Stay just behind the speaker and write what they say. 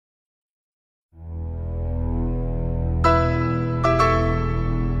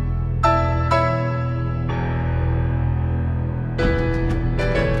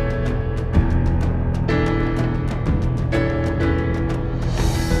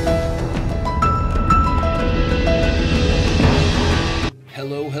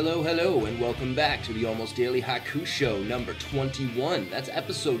welcome back to the Almost Daily Haiku Show number 21. That's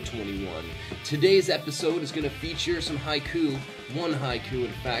episode 21. Today's episode is going to feature some haiku, one haiku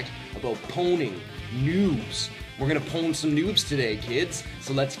in fact, about pwning noobs. We're going to pwn some noobs today, kids,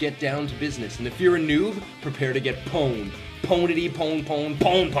 so let's get down to business. And if you're a noob, prepare to get pwned. Pwnedy, pwn, pwn,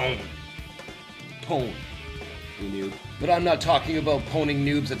 pwn, pwn. Pwn. You noob. But I'm not talking about pwning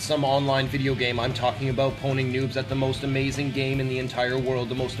noobs at some online video game. I'm talking about pwning noobs at the most amazing game in the entire world,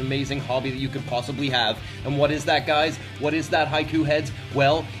 the most amazing hobby that you could possibly have. And what is that, guys? What is that, haiku heads?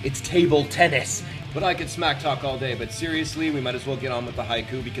 Well, it's table tennis. But I could smack talk all day, but seriously, we might as well get on with the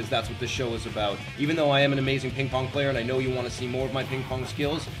haiku because that's what this show is about. Even though I am an amazing ping pong player and I know you want to see more of my ping pong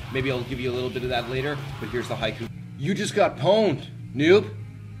skills, maybe I'll give you a little bit of that later, but here's the haiku. You just got pwned, noob.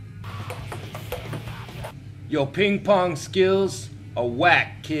 Your ping pong skills are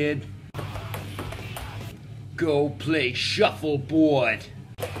whack, kid. Go play shuffleboard.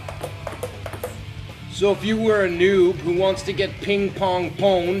 So if you were a noob who wants to get ping pong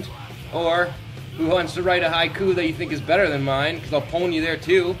pwned, or who wants to write a haiku that you think is better than mine, because I'll pwn you there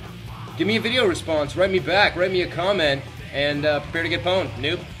too, give me a video response, write me back, write me a comment, and prepare to get pwned,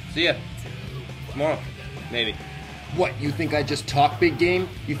 noob. See ya. Tomorrow. Maybe. What, you think I just talk big game?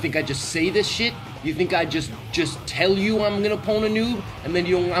 You think I just say this shit? You think I just tell you I'm gonna pwn a noob, and then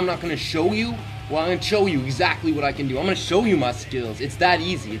I'm not gonna show you? Well, I'm gonna show you exactly what I can do. I'm gonna show you my skills. It's that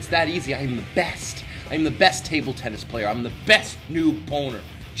easy. It's that easy. I'm the best. I'm the best table tennis player. I'm the best noob pwner.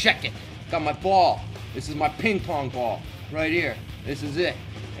 Check it. Got my ball. This is my ping pong ball. Right here. This is it.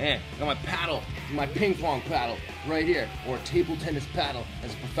 And got my paddle. My ping pong paddle. Right here. Or a table tennis paddle,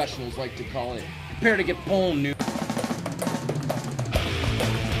 as professionals like to call it. Prepare to get pwned, noob.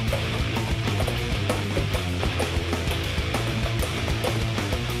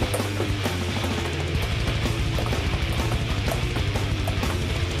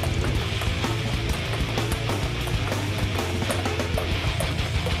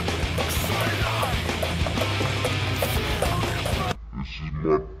 This is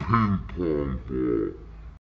my ping pong ball.